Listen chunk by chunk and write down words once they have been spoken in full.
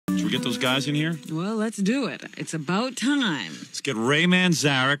we get those guys in here? Well, let's do it. It's about time. Let's get Ray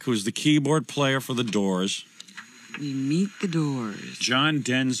Manzarek, who's the keyboard player for the Doors. We meet the Doors. John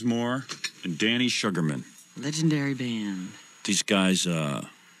Densmore and Danny Sugarman. Legendary band. These guys, were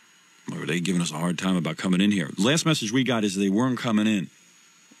they giving us a hard time about coming in here? Last message we got is they weren't coming in.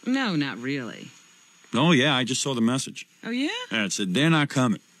 No, not really. Oh, yeah, I just saw the message. Oh, yeah? Yeah, it said they're not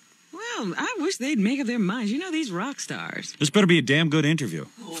coming. Well, I wish they'd make up their minds. You know, these rock stars. This better be a damn good interview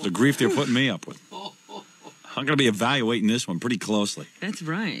for the grief they're putting me up with. I'm going to be evaluating this one pretty closely. That's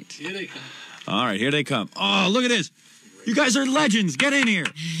right. Here they come. All right, here they come. Oh, look at this. You guys are legends. Get in here.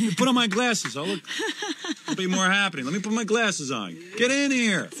 Put on my glasses. I'll be more happening. Let me put my glasses on. Get in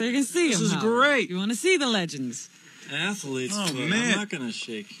here. So you can see them. This is great. You want to see the legends. Athlete's Oh, foot. man. I'm not going to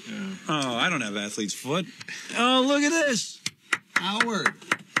shake. Oh, I don't have athlete's foot. Oh, look at this. Howard.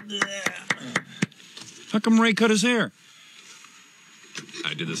 How come Ray cut his hair?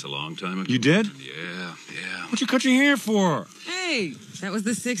 I did this a long time ago. You did? Yeah. What'd you cut your hair for? Hey, that was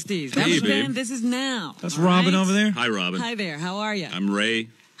the 60s. That Hey, was babe. then, this is now. That's All Robin right? over there? Hi, Robin. Hi there, how are you? I'm Ray.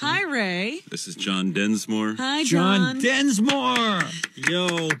 Hi, Ray. This is John Densmore. Hi, John John. Densmore.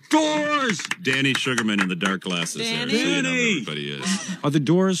 Yo. Doors. Danny Sugarman in the dark glasses Danny. there. So you know who Danny. everybody is. Are the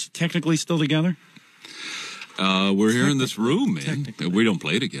Doors technically still together? We're here in this room, man. We don't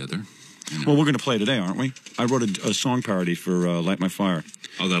play together. Well, we're going to play today, aren't we? I wrote a song parody for Light My Fire.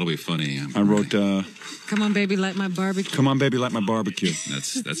 Oh, that'll be funny. I wrote, Come on, baby, light my barbecue. Come On Baby, Light My Barbecue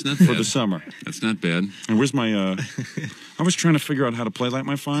That's not for bad. the summer. That's not bad. And where's my, I was trying to figure out how to play Light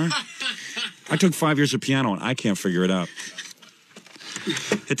My Fire. I took 5 years of piano, and I can't figure it out.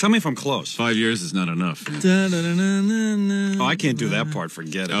 Hey, tell me if I'm close. 5 years is not enough. Oh, I can't do that part.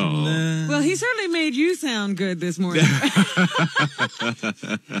 Forget it. Oh. Well, he certainly made you sound good this morning.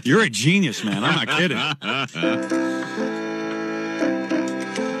 You're a genius, man. I'm not kidding.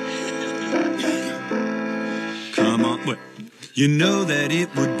 Come on. Wait. You know that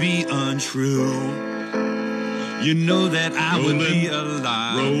it would be untrue. You know that I would be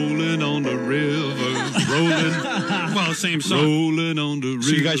alive. Rolling on the river. Rolling. Well, same song. Rolling on the river. So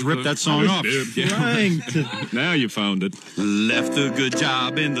you guys ripped that song off. Trying to. Now you found it. Left a good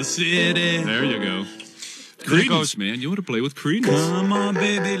job in the city. There you go. There it Creedence, goes. man. You want to play with Creedence. Come on,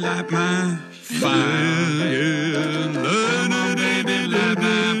 baby, light my fire. Come on, baby, light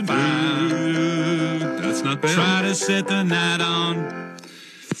my fire. That's not bad. Try to set the night on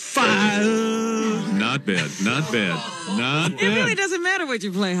fire. Not bad. Not bad. Not It really bad. doesn't matter what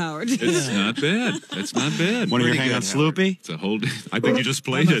you play, Howard. It's not bad. It's not bad. One of your Pretty hang on good, Sloopy? It's a whole. I think you just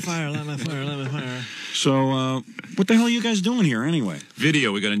Light played my it. fire, light my fire, light my fire. So, what the hell are you guys doing here anyway?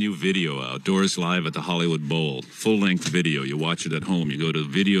 Video. We got a new video out. Doors Live at the Hollywood Bowl. Full-length video. You watch it at home. You go to the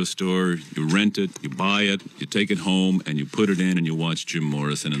video store. You rent it. You buy it. You take it home and you put it in and you watch Jim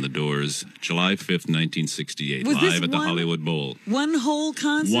Morrison and the Doors. July 5th, 1968. Was this Live at the one- Hollywood Bowl. One whole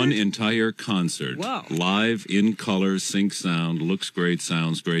concert? One entire concert. Wow. Live, in color, sync sound, looks great,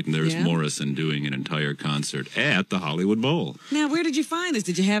 sounds great, and there's Yeah. Morrison doing an entire concert at the Hollywood Bowl. Now, where did you find this?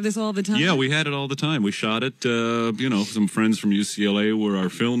 Did you have this all the time? Yeah, we had it all the time. We shot it, some friends from UCLA were our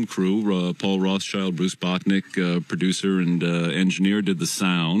film crew. Paul Rothschild, Bruce Botnick, producer and engineer, did the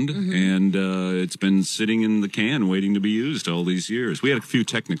sound, and it's been sitting in the can waiting to be used all these years. We had a few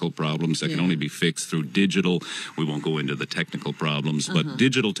technical problems that can Yeah. only be fixed through digital. We won't go into the technical problems, but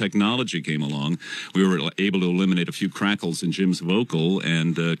digital technology came along. We were able to eliminate a few crackles in Jim's vocal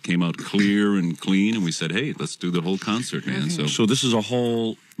and came out clear and clean, and we said, hey, let's do the whole concert, man. So this is a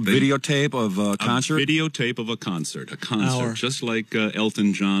whole videotape of a concert? A videotape of a concert. Hour. Just like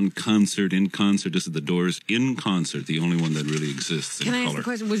Elton John concert in concert. This is the Doors in concert, the only one that really exists in Can I ask color. the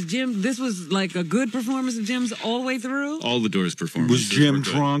question? Was Jim, this was like a good performance of Jim's all the way through? All the Doors performances Was Jim were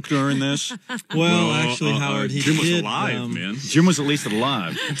good. drunk during this? Well, actually, Howard, he Jim was did, alive, man. Jim was at least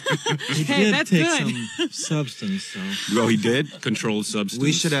alive. He Hey, did that's take good. some substance, so. Oh, he did? Controlled substance.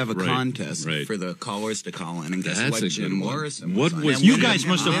 We should have a Right, contest right. for the callers to call in and guess That's what a Jim good one. Morrison What on. was- And You we guys didn't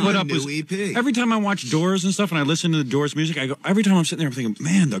must have have put a up with... new EP. Every time I watch Doors and stuff and I listen to the Doors music, I go, every time I'm sitting there, I'm thinking,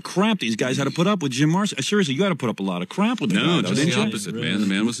 man, the crap these guys had to put up with Jim Morrison. Seriously, you had to put up a lot of crap with the No, guy, though, just didn't the you? opposite, man. The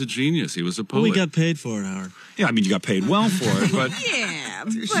man was a genius. He was a poet. Well, we got paid for it, Howard. Yeah, I mean, you got paid well for it, but... Yeah,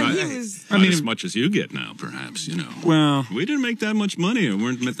 but Not- he was... Not as much as you get now, perhaps, you know. Well, We didn't make that much money. There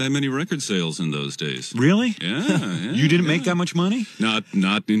weren't that many record sales in those days. really? Yeah. You didn't make that much money? Not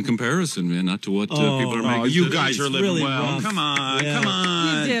in comparison, man. Not to what people are making. Oh, you today. guys are living really well. rough. Come on, Yeah. come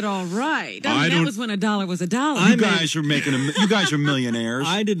on. You did said all right. I That don't- was when a dollar was a dollar. You guys are you guys are millionaires.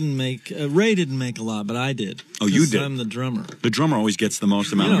 I didn't make Ray didn't make a lot, but I did. Oh, you 'Cause did? I'm the drummer. The drummer always gets the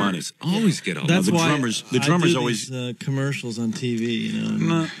most amount of money. Always get all That's the why drummers- the I drummers do always- these, commercials on TV. You know,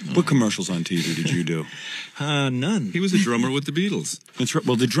 No. What commercials on TV did you do? none. He was a drummer with the Beatles. That's right.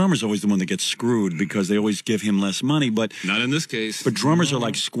 Well, the drummer's always the one that gets screwed because they always give him less money. But Not in this case. drummers are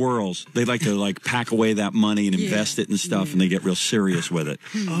like squirrels. They like to pack away that money and invest it and stuff, and they get real serious with it.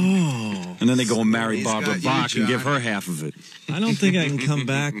 Oh, And then they go and marry He's Barbara got you, Bach and give Johnny. her half of it. I don't think I can come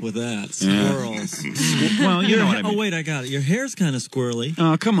back with that. Squirrels. Well, you know what I mean. Oh wait, I got it. Your hair's kind of squirrely.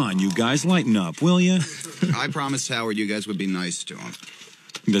 Oh, come on, you guys, lighten up, will you? I promised Howard you guys would be nice to him.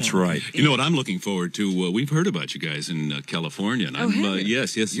 That's right. You know what I'm looking forward to? We've heard about you guys in California. And I'm, have you?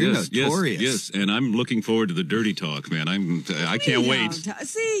 yes, You're notorious. yes. And I'm looking forward to the dirty talk, man. I can't wait.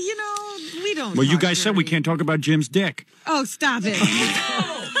 See, we don't. Well, you talk guys said we dirty. can't talk about Jim's dick. Oh, stop it.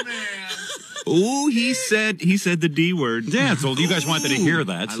 Oh, he said the D word. Yeah, so you guys wanted to hear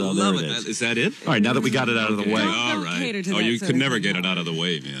that, I so love there it. it is. Is that it? All right, now that we got it out of the way. All Don't right. cater to Oh, that you sort could of never thing. get it out of the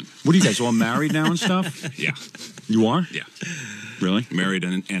way, man. What are you guys all married now and stuff? Yeah. You are? Yeah. Really? Married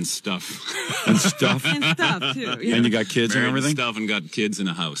and stuff. And stuff? And stuff, too. Yeah. And you got kids and Married everything? stuff and got kids in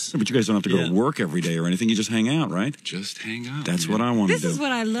a house. But you guys don't have to go Yeah. to work every day or anything. You just hang out, right? Just hang out. That's man. what I want to This do. is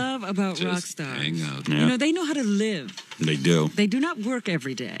what I love about rock Just stars. hang out. Yeah. They know how to live. They do. They do not work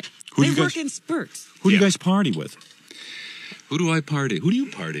every day. Who They you guys- work in spurts. Who do you Yeah. guys party with? Who do I party? Who do you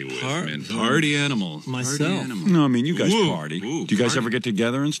party with, man? Party animal. Myself. Party animal. No, I mean, you guys Ooh, party. ooh, do you guys party. ever get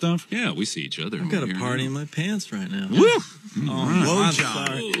together and stuff? Yeah, we see each other. I've got a Here, party you in know. my pants right now. Woo! Oh, I'm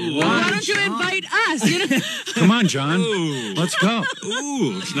sorry. Why don't you invite us? Come on, John. Ooh. Let's go.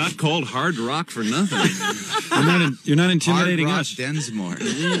 Ooh, it's not called hard rock for nothing. You're not intimidating Hard rock us. Densmore.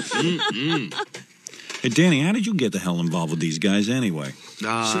 Hey, Danny, how did you get the hell involved with these guys anyway?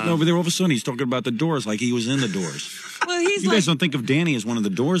 Sitting over there, all of a sudden, he's talking about the Doors like he was in the Doors. Well, he's You like, guys don't think of Danny as one of the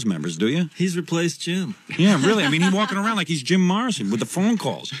Doors members, do you? He's replaced Jim. Yeah, really. I mean, he's walking around like he's Jim Morrison with the phone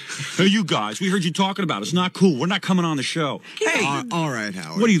calls. Hey, you guys, we heard you talking about it. It's not cool. We're not coming on the show. Hey, All right,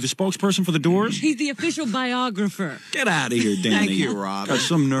 Howard. what are you, the spokesperson for the Doors? he's the official biographer. Get out of here, Danny. Thank you, Rob. Got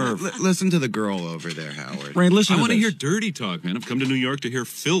some nerve. Listen to the girl over there, Howard. Ray, listen I to want to this. hear dirty talk, man. I've come to New York to hear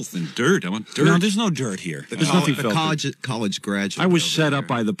filth and dirt. I want dirt. No, there's no dirt here. There's nothing A filthy. college graduate. I was over set up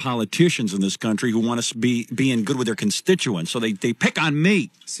there. by the politicians in this country who want us to be being good with their constituents, so they pick on me.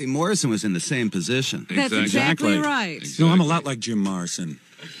 See, Morrison was in the same position. That's exactly right. You know, I'm a lot like Jim Morrison.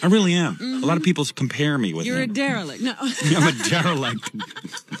 I really am. A lot of people compare me with You're a him. derelict. No. I'm a derelict.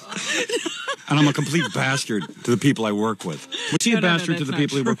 And I'm a complete bastard to the people I work with. Was he a No, bastard to that's the not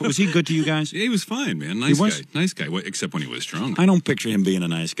people he worked with? Was he good to you guys? Yeah, he was fine, man. Nice was? guy. Nice guy. Well, except when he was drunk. I don't picture him being a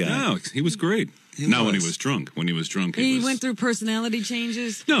nice guy. No, he was great. He Not when he was. was drunk. When he was drunk, He was... went through personality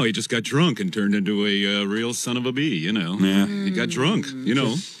changes. No, he just got drunk and turned into a real son of a bee, you know. Yeah. He got drunk, you know.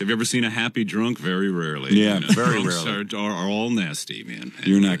 Have you ever seen a happy drunk? Very rarely. Yeah, you know. very Drunks rarely. Are all nasty, man.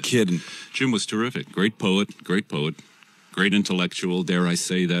 You're And, not kidding. Jim was terrific. Great poet. Great intellectual. Dare I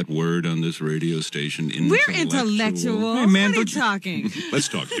say that word on this radio station? We're intellectual. Hey, man, what are you don't you- talking? Let's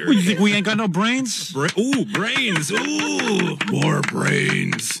talk What, you dirty. think we ain't got no brains? Ooh, brains. Ooh, more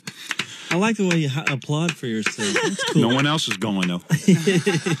brains. I like the way you applaud for yourself. That's cool. No one else is going, though.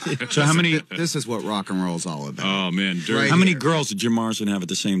 So how many This is what rock and roll's all about. Oh, man. Dirty. Right. how many here. girls did Jim Morrison have at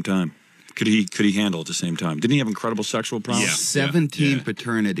the same time? Could he handle at the same time? Didn't he have incredible sexual problems? Yeah. 17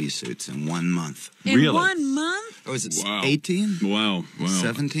 paternity suits in 1 month. In Really? 1 month? Or was it Wow. 18? Wow.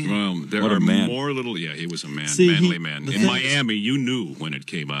 17? Wow. There What a are man. more little... Yeah, he was a man. See, manly he- man. the In thing- Miami, you knew when it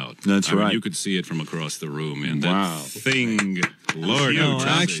came out. That's I mean, right. you could see it from across the room, man. Wow. That thing... Lord, No, Jesse.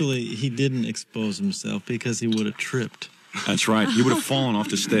 actually, he didn't expose himself because he would have tripped. That's right. He would have fallen off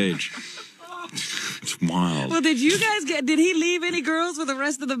the stage. It's wild. Well, did he leave any girls with the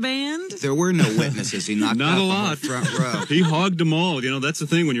rest of the band? There were no witnesses. He knocked Not out a the lot. whole front row. He hogged them all. You know, that's the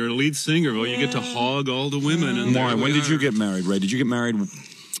thing. When you're a lead singer, well, you get to hog all the women. And Why? there When we did you are. get married, Ray? Did you get married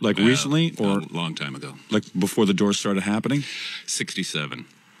like recently or a long time ago? like before the Doors started happening? 67.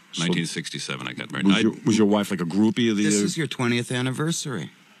 1967, I got married. Was your wife like a groupie of the? This is your 20th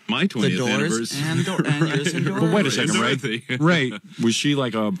anniversary. My 20th The Doors anniversary. and yours and But wait a Doris. second, Ray. Dorothy. Ray, was she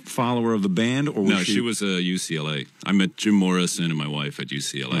like a follower of the band, or was No, she was UCLA. I met Jim Morrison and my wife at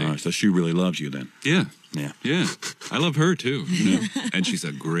UCLA. So she really loves you then. Yeah. Yeah. Yeah. I love her, too. You know? And she's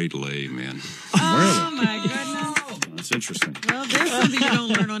a great lay, man. Oh, my goodness. That's interesting. Well, there's something you don't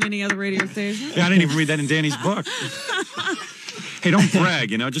learn on any other radio station. Yeah, I didn't even read that in Danny's book. Hey, don't brag,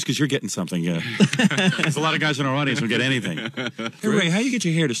 just because you're getting something. There's a lot of guys in our audience who get anything. Hey, Ray, how do you get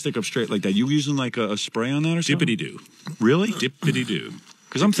your hair to stick up straight like that? You using like a spray on that or something? Dippity-doo. Really? Dippity-doo.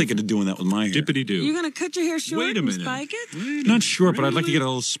 Because I'm thinking of doing that with my hair. Dippity-doo. You're going to cut your hair short Wait a and minute. spike it? Not short, but I'd like to get a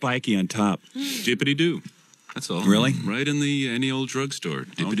little spiky on top. Dippity-doo. That's all. Really? Right in any old drugstore.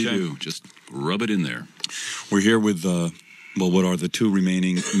 Dippity-doo. Just rub it in there. We're here with, what are the two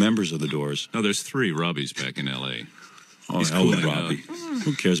remaining members of the Doors? No, there's 3 Robbies back in L.A. Oh, He's hell with cool. Robbie.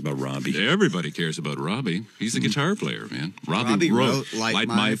 Who cares about Robbie? Everybody cares about Robbie. He's the guitar player, man. Robbie wrote Light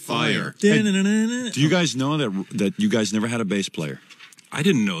My Fire. Do you guys know that you guys never had a bass player? I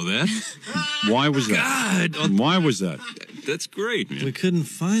didn't know that. Why was that? God. Why was that? That's great, man. We couldn't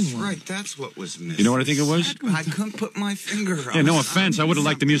find one. Right, that's what was missing. You know what I think it was? I couldn't put my finger on it. Yeah, no offense. I would have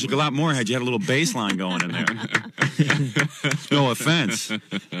liked the music a lot more had you had a little bass line going in there. No offense.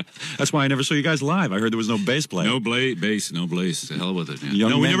 That's why I never saw you guys live. I heard there was no bass player. No bass, no blaze. To hell with it. Man.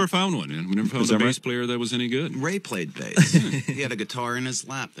 Young No, we man. never found one. Man. We never found Is a that bass right? player that was any good. Ray played bass. He had a guitar in his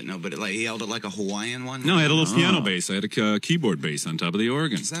lap that nobody, like, he held it like a Hawaiian one. No, I had a little piano bass. I had a keyboard bass on top of the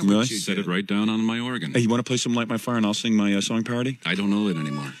organ. Is that Really? what you Set did? it right down on my organ. Hey, you want to play some Light My Fire and I'll sing my song parody? I don't know it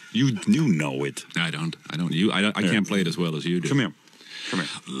anymore. You know it. I don't. I can't play it as well as you do. Come here.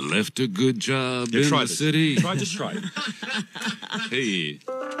 Left a good job Yeah, in try the this. city. Just try it. Hey.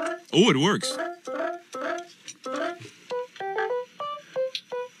 Oh, it works.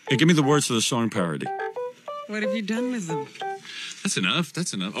 Hey, give me the words to the song parody. What have you done with them? That's enough.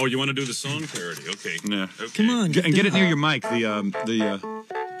 That's enough. Oh, you want to do the song parody? Okay. Yeah. Okay. Come on. And get it near your mic. Gotta have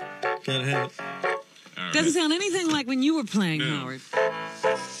it. All right. Doesn't sound anything like when you were playing, No. Howard.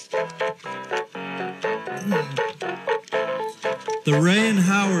 The Ray and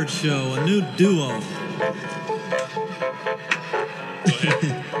Howard Show, a new duo.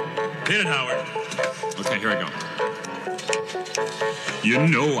 Hit it, Howard. Okay, here I go. You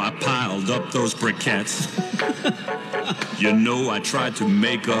know I piled up those briquettes. You know I tried to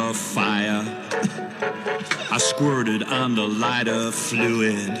make a fire. I squirted on the lighter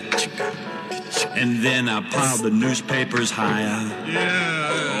fluid. And then I piled the newspapers higher. Yeah.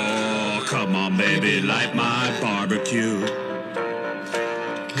 Oh, come on, baby, light my barbecue.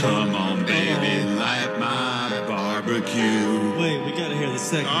 Come on, baby, light my barbecue. Wait, we gotta hear the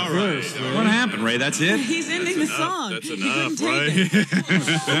second verse. Ray. What happened, Ray? That's it? He's ending the song. That's He enough, couldn't take it.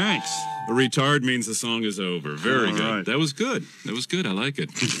 right? Thanks. A retard means the song is over. Very All good. right. That was good. That was good. I like it.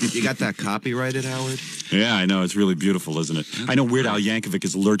 You got that copyrighted, Howard? Yeah, I know. It's really beautiful, isn't it? I know Weird Al Yankovic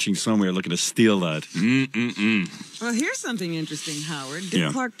is lurching somewhere looking to steal that. Well, here's something interesting, Howard. Dick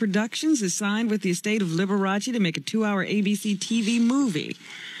Yeah. Clark Productions is signed with the estate of Liberace to make a 2-hour ABC TV movie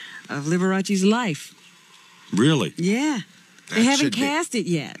of Liberace's life. Really? Yeah. That They haven't should be- cast it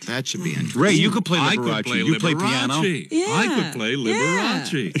yet. That should be interesting. Ray, you could play I Liberace. could play You play Liberace. piano. Yeah. I could play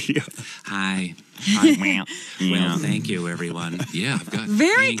Liberace. Yeah. Hi. Well, Well, thank you, everyone. Yeah, I've got.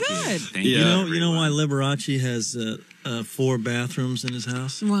 Very Thank you. good. Thank You you. know why Liberace has 4 bathrooms in his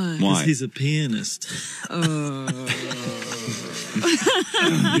house? Why? Why? Because he's a pianist.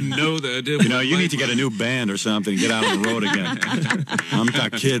 You know that. You know, you need to get a new band or something. Get out on the road again. I'm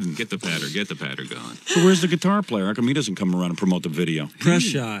not kidding. Get the patter going. So where's the guitar player? How come he doesn't come around and promote the video? Press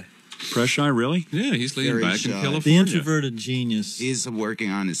shy. Press shy, really? Yeah, he's laying Very back shy. in The California. introverted genius. He's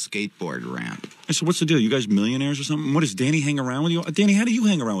working on his skateboard ramp. Hey, so what's the deal? You guys millionaires or something? What does Danny hang around with you? Danny, how do you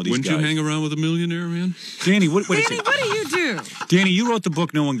hang around with these Wouldn't guys? you hang around with a millionaire, man? Danny, what is Danny, it? what do you do? Danny, you wrote the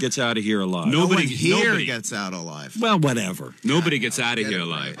book No One Gets Out of Here Alive. No one Nobody here nobody, gets out alive. Well, whatever. nobody gets out of Get here it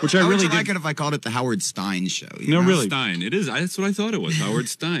alive. right. Which I How would really you like did- it if I called it the Howard Stein Show? you No, know? really. Stein. It is. That's what I thought it was. Howard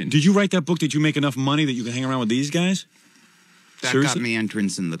Stein. Did you write that book? Did you make enough money that you can hang around with these guys? That Seriously? got me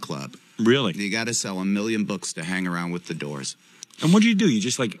entrance in the club. Really? You got to sell 1 million books to hang around with the Doors. And what did you do?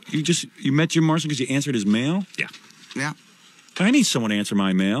 You met Jim Morrison because you answered his mail? Yeah. Yeah. I need someone to answer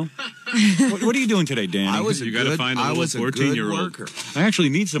my mail. what are you doing today, Danny? I was a You gotta good, find a I little was a good 14-year-old. worker. I actually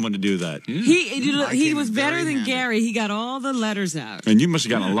need someone to do that. He came was in better very than handy. Gary. He got all the letters out. And you must have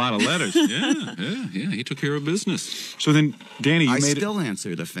gotten a lot of letters. Yeah. He took care of business. So then, Danny, you I made still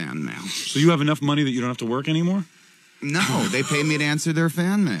answer the fan mail. it. So you have enough money that you don't have to work anymore? No, they pay me to answer their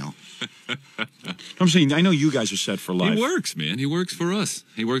fan mail. I'm saying, I know you guys are set for life. He works, man. He works for us.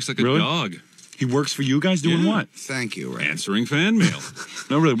 He works like a Really? dog. He works for you guys doing Yeah. what? Thank you, Ray. Answering fan mail.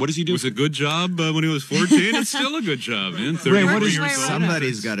 No, really, what does he It do? was a good job when he was 14. It's still a good job, man. 30 Ray, what is- years old.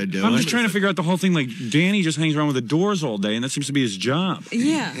 Somebody's got to do I'm it. just trying to figure out the whole thing. Like, Danny just hangs around with the Doors all day, and that seems to be his job.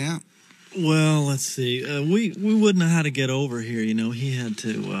 Yeah. Yeah. Well, let's see. We wouldn't know how to get over here. You know, he had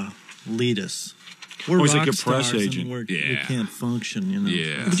to lead us. We're Oh, he's rock like your press stars agent. and we Yeah. can't function. You know.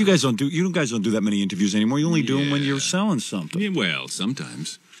 Yeah. But you guys don't do that many interviews anymore. You only do them when Yeah. you're selling something. Yeah, well,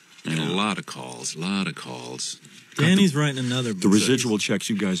 sometimes. And a lot of calls. Danny's writing another The book. residual checks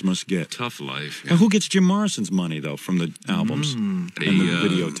you guys must get. Tough life. Now, who gets Jim Morrison's money, though, from the albums and the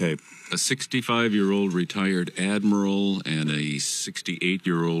videotape? A 65-year-old retired admiral and a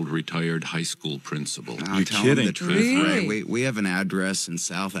 68-year-old retired high school principal. You're tell kidding. him the truth, Really? Ray. We have an address in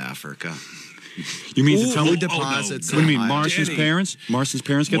South Africa. You mean to tell Who me? deposits? What do you mean, in Ohio? Morrison's Danny. parents? Morrison's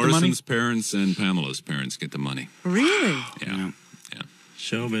parents get Morrison's the money? parents and Pamela's parents get the money. Really? Yeah.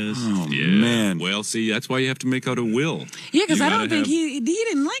 Showbiz. Oh, Yeah. man. Well, see, that's why you have to make out a will. Yeah, because You I gotta don't think have- he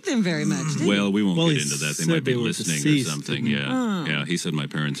didn't like them very much, did Well, we won't Well, get he into that. They said might be they were listening deceased, or something. didn't he? Yeah. Yeah, he said my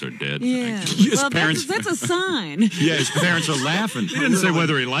parents are dead. he? Yeah. actually. His Well, parents- that's a sign. Yeah, his parents are laughing. He didn't say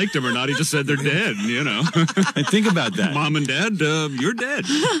whether he liked them or not. He just said they're dead, you know. And think about that. Mom and Dad, you're dead.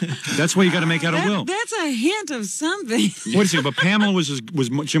 That's why you got to make out a will. That's a hint of something. Wait a second, but Pamela was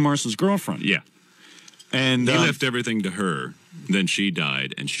Jim Morrison's girlfriend. Yeah. And He left everything to her. Then she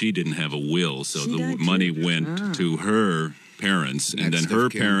died, and she didn't have a will, so She the died money too? went to her parents, and Next then her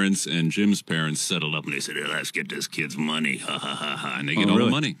of kin. parents and Jim's parents settled up, and they said, "Hey, let's get this kid's money, ha ha ha ha," and they get all really?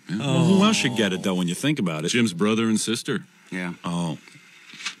 the money. Yeah. well, who else should get it, though, when you think about it? Jim's brother and sister, Yeah. Oh.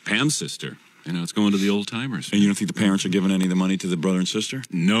 Pam's sister. You know, it's going to the old timers. And you don't think the parents are giving any of the money to the brother and sister?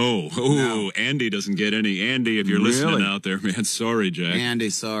 No. Oh, Andy doesn't get any. Andy, if you're listening Really? out there, man, sorry, Jack.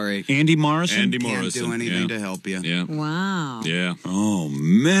 Andy, sorry. Andy Morrison? Andy Can't Morrison. do anything yeah. to help you. Yeah. Wow. Yeah. Oh,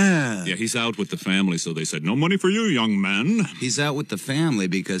 man. Yeah, he's out with the family, so they said, "No money for you, young man." He's out with the family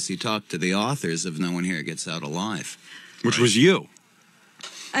because he talked to the authors of No One Here Gets Out Alive. Which was you.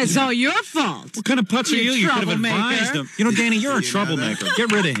 It's all your fault. What kind of putz are You you? You could have troublemaker. advised him. You know, Danny, you're a You know troublemaker.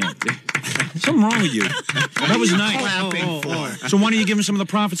 Get rid of him. Something wrong with you. That was nice. Clapping for. So why don't you give him some of the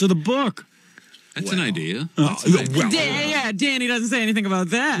profits of the book? That's an idea. Oh, well, Yeah, Danny doesn't say anything about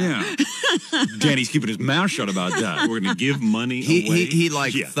that. yeah. Danny's keeping his mouth shut about that. We're going to give money He away. he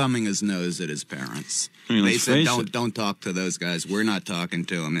liked Yeah. thumbing his nose at his parents. I mean, They let's said, face it. don't talk to those guys. We're not talking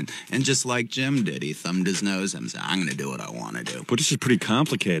to them. And just like Jim did, he thumbed his nose and said, I'm going to do what I want to do. But this is pretty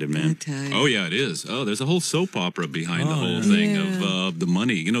complicated, I man. tell you. Oh, yeah, it is. Oh, there's a whole soap opera behind the Oh, whole yeah. thing Yeah. of the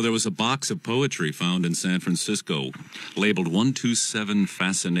money. You know, there was a box of poetry found in San Francisco labeled 127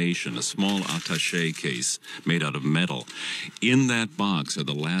 Fascination, a small attaché case made out of metal. In that box are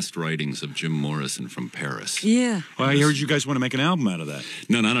the last writings of Jim Morrison from Paris. Yeah. Well, I heard you guys want to make an album out of that.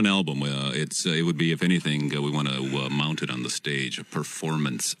 No, not an album. It would be, if anything, we want to mount it on the stage. A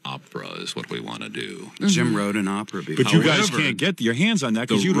performance opera is what we want to do. Jim wrote an opera before. But you guys However, can't get your hands on that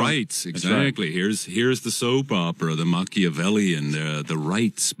The because you don't. rights, That's right. exactly. Here's the soap opera, the Machiavellian. The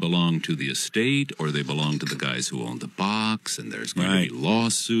rights belong to the estate, or they belong to the guys who own the box. And there's going Right. to be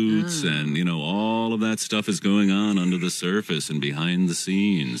lawsuits, and all of that stuff is going on under the surface and behind the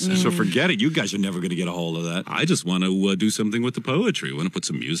scenes. And So forget it. You guys are never going to get a hold of that. I just want to do something with the poetry. I want to put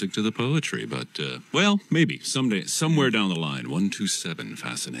some music to the poetry, but well, maybe someday, somewhere down the line. 127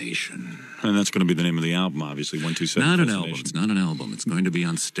 Fascination. And that's going to be the name of the album, obviously. 127. Not an Fascination. album. It's not an album. It's going to be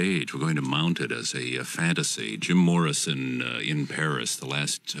on stage. We're going to mount it as a fantasy. Jim Morrison in Paris, the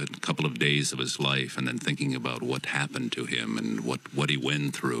last couple of days of his life, and then thinking about what happened to him and what he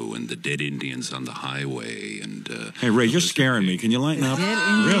went through, and the dead Indians on the highway. And Hey, Ray, you're scaring me. Can you lighten up? Dead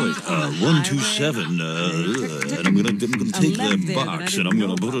Indians Really? on the 127. And I'm going to take left that there, but I box didn't and I'm going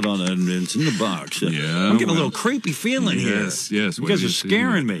know to put it on and it's in the box. Yeah, I'm getting a well. little creepy feeling yes, here. yes. You what guys do are see?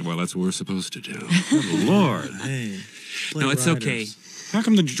 scaring me. Well, that's what we're supposed to do. Good Lord. Hey. No, it's okay. How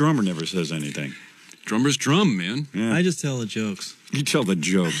come the drummer never says anything? Drummers drum, man. Yeah. I just tell the jokes. You tell the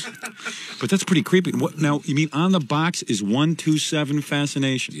jokes. But that's pretty creepy. What, now, you mean on the box is 127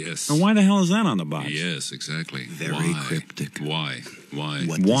 Fascination? Yes. Now, why the hell is that on the box? Yes, exactly. Very Why? cryptic. Why? What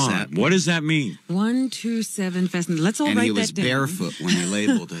does Why? that mean? What does that mean? 127 Fascination. Let's all And write he was that down. barefoot when he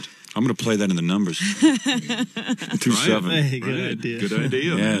labeled it. I'm going to play that in the numbers. 27. Hey, good Right. idea. Good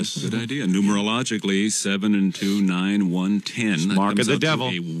idea. Yes. Good idea. Numerologically, 7 and 2, 9, 1, 10. That Mark of comes the out to devil.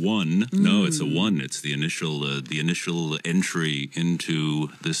 A 1. No, it's a 1. It's the initial entry into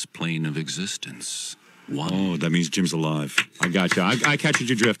this plane of existence. 1. Oh, that means Jim's alive. I got you. I catch what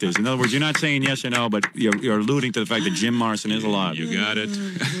your drift is. In other words, you're not saying yes or no, but you're alluding to the fact that Jim Morrison is alive. You got it.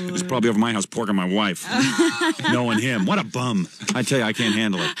 He's probably over my house porking my wife. Knowing him. What a bum. I tell you, I can't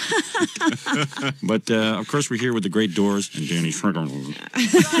handle it. But, of course, we're here with the great Doors and Danny Schrecker.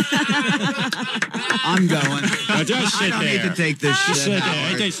 I'm going. Now, just sit I don't there. need to take this Just shit sit there. out.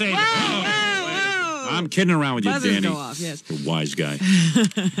 Ain't they saying? Whoa. I'm kidding around with you, Buzzers Danny. go off, yes. You're a wise guy.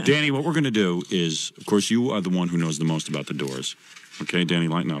 Danny, what we're going to do is, of course, you are the one who knows the most about the Doors. Okay, Danny,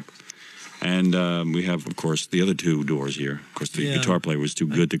 lighten up. And we have, of course, the other two doors here. Of course, the guitar player was too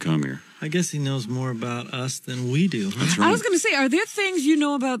good to come here. I guess he knows more about us than we do. Huh? That's right. I was going to say, are there things you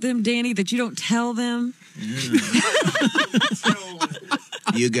know about them, Danny, that you don't tell them?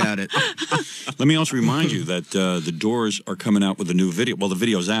 You got it. Let me also remind you that the Doors are coming out with a new video. Well, the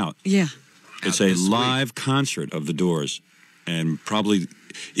video's out. Yeah. It's a live concert of the Doors. And probably,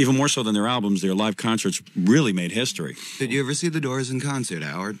 even more so than their albums, their live concerts really made history. Did you ever see the Doors in concert,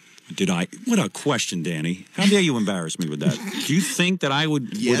 Howard? Did I? What a question, Danny. How dare you embarrass me with that? Do you think that I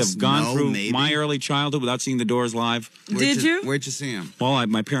would have gone through my early childhood without seeing the Doors live? Did you? Where'd you see them? Well,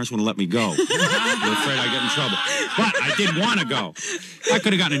 my parents wouldn't let me go. They were afraid I'd get in trouble. But I did want to go. I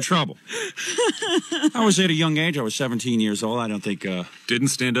could have gotten in trouble. I was at a young age. I was 17 years old. I don't think... Didn't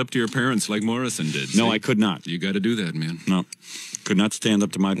stand up to your parents like Morrison did. No, see? I could not. You got to do that, man. No. Could not stand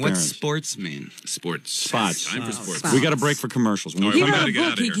up to my parents. What's sports mean? Sports. Spots. Time for sports. Spots. We got a break for commercials. When we He come wrote back, a get out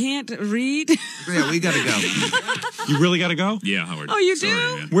book of he here. can't read. Yeah, we gotta go. you really got to go? Yeah, Howard. Oh, you Sorry,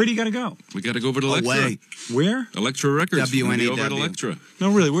 do? man. Where do you got to go? We got to go over to Electra. Away. Where? Electra Records. We'll be over at WNEW. Electra.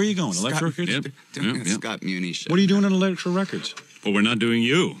 No, really. Where are you going? Electra Scott- Records? Yep. Doing Yep, a yep. Scott Muni show. What are you doing at Electra Records? Well, we're not doing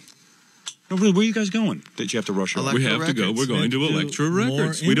you. No, really. Where are you guys going? That you have to rush over? We Electra have to go. Records. We're going to We have to do Electra more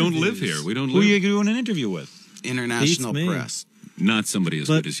Records. We don't live interviews. here. We don't Who are you live. doing an interview with? International Beats me. press. Not somebody as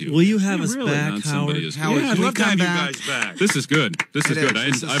But good as you. will you have Yeah, us really, back, Not Howard? somebody as good. Howard, Yeah, I'd can we love to come have you back? guys back. This is good. This is It good. is.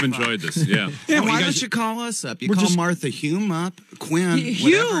 This is I've fun. enjoyed this. Yeah. Yeah, Why you don't guys- you call us up? You We're call just- Martha Hume up. Quinn.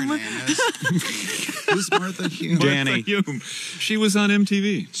 Hume? Whatever her name is. Who's Martha Hume? Danny. Martha Hume. She was on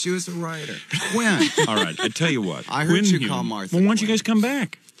MTV. She was a writer. Quinn. All right. I tell you what. I heard Quinn you Hume. call Martha. Well, why don't you Quinn. guys come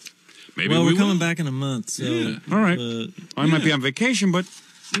back? Maybe Well, we we're coming will. back in a month, so... Yeah. All right. I might Yeah. be on vacation, but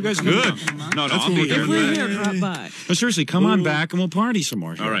you guys Good. No, That's I'll what be we're here. If doing. we're back. here, drop by. No, seriously, come on back and we'll party some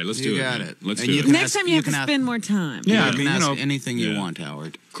more. All right, let's You do it. got man. it. Let's And do you it. can Next ask- time you you have to can ask- spend more time. Yeah, You I can mean, you ask know, anything you Yeah. want,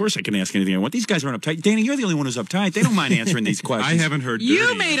 Howard. of course I can ask anything I want. These guys aren't uptight. Danny, you're the only one who's uptight. They don't mind answering these questions. I haven't heard dirty.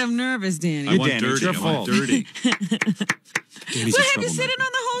 You made him nervous, Danny. I want Danny, it's dirty. your I want fault. dirty. Danny's We'll a have you sit in troublemaker.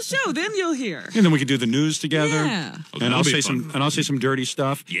 on the whole show. Then you'll hear. And then we could do the news together. Yeah. Oh, And that'll I'll be say fun. some dirty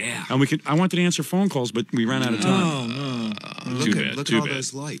stuff. Yeah. And we could. I wanted to answer phone calls, but we ran out of time. Oh, no. Too Look bad. at, look Too at all bad.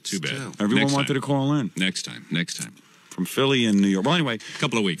 those lights. Too bad. Too. Everyone Next wanted time. to call in Next time. Next time. from Philly and New York. Well, anyway,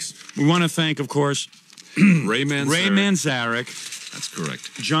 Couple of weeks. we want to thank, of course, Ray Manzarek. Ray Manzarek, That's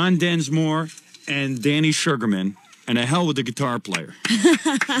correct. John Densmore, and Danny Sugarman, and a hell with the guitar player,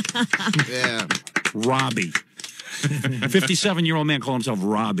 Yeah. Robby. 57-year-old man call himself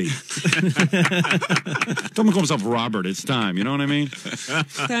Robby. Don't call himself Robert. It's time. You know what I mean?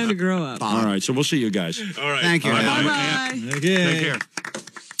 Time to grow up. All right. So we'll see you guys. All right. Thank you. All right, Howard. Bye. Okay. Take care.